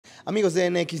Amigos de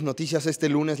NX Noticias, este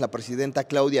lunes la presidenta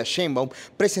Claudia Sheinbaum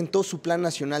presentó su Plan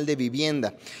Nacional de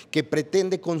Vivienda, que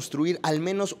pretende construir al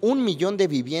menos 1 millón de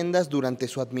viviendas durante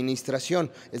su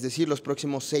administración, es decir, los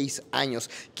próximos 6 años.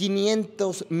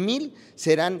 500,000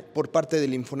 serán por parte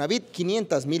del Infonavit,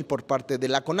 500,000 por parte de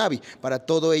la Conavi. Para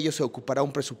todo ello se ocupará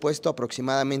un presupuesto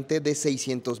aproximadamente de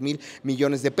 600,000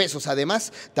 millones de pesos.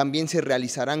 Además, también se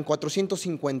realizarán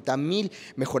 450,000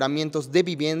 mejoramientos de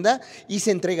vivienda y se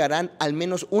entregarán al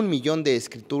menos 1 millón de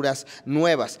escrituras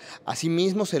nuevas.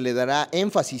 Asimismo, se le dará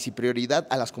énfasis y prioridad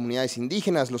a las comunidades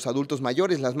indígenas, los adultos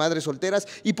mayores, las madres solteras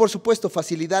y, por supuesto,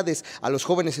 facilidades a los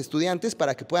jóvenes estudiantes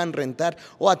para que puedan rentar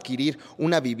o adquirir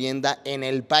una vivienda en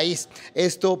el país.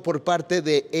 Esto por parte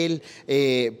del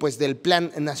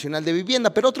Plan Nacional de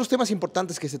Vivienda. Pero otros temas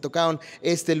importantes que se tocaron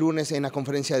este lunes en la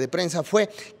conferencia de prensa fue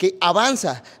que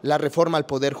avanza la reforma al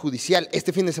Poder Judicial.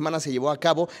 Este fin de semana se llevó a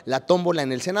cabo la tómbola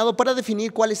en el Senado para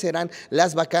definir cuáles serán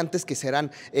las vacantes que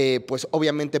serán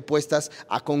obviamente puestas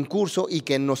a concurso y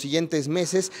que en los siguientes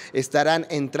meses estarán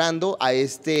entrando a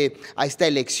esta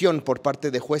elección por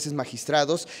parte de jueces,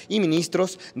 magistrados y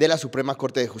ministros de la Suprema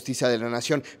Corte de Justicia de la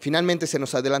Nación. Finalmente se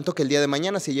nos adelantó que el día de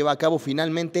mañana se lleva a cabo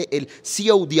finalmente el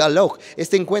CEO Dialogue,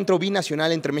 este encuentro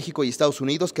binacional entre México y Estados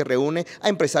Unidos que reúne a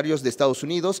empresarios de Estados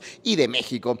Unidos y de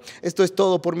México. Esto es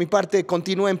todo por mi parte,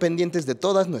 continúen pendientes de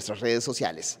todas nuestras redes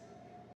sociales.